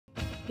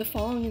The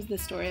following is the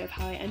story of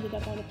how I ended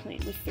up on a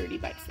plane with 30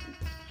 bison.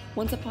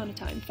 Once upon a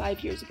time,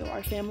 5 years ago,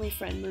 our family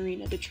friend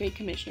Marina, the trade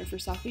commissioner for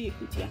Saco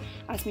Yakutia,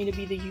 asked me to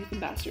be the youth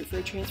ambassador for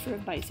a transfer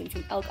of bison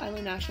from Elk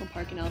Island National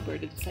Park in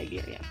Alberta to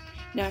Siberia.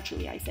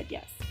 Naturally, I said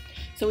yes.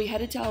 So we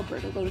headed to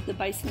Alberta, loaded the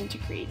bison into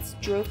crates,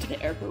 drove to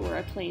the airport where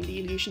our plane,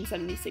 the Ilyushin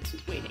 76,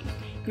 was waiting,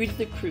 greeted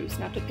the crew,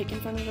 snapped a pic in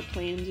front of the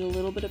plane, and did a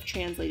little bit of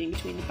translating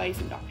between the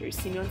bison doctors,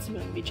 Simeon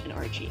Simonovich and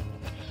Archie.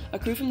 A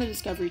crew from the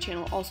Discovery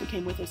Channel also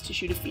came with us to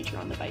shoot a feature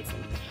on the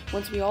bison.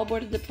 Once we all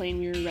boarded the plane,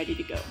 we were ready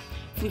to go.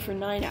 Flew for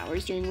 9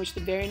 hours, during which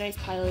the very nice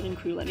pilot and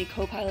crew let me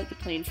co-pilot the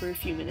plane for a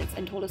few minutes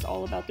and told us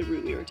all about the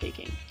route we were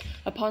taking.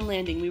 Upon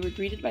landing, we were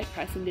greeted by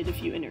press and did a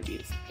few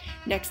interviews.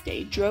 Next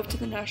day, drove to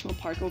the national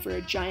park over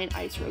a giant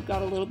ice road,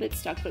 got a little bit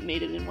stuck but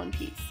made it in one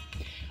piece.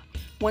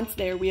 Once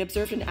there, we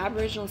observed an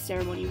Aboriginal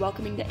ceremony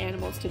welcoming the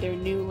animals to their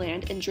new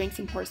land and drank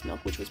some horse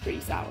milk, which was pretty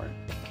sour.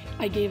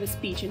 I gave a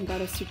speech and got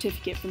a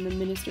certificate from the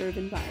Minister of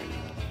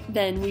Environment.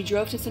 Then, we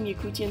drove to some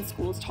Yakutian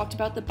schools, talked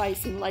about the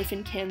bison, life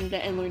in Canada,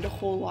 and learned a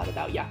whole lot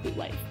about Yakut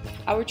life.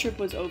 Our trip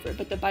was over,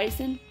 but the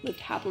bison lived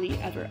happily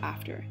ever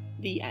after.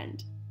 The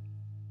end.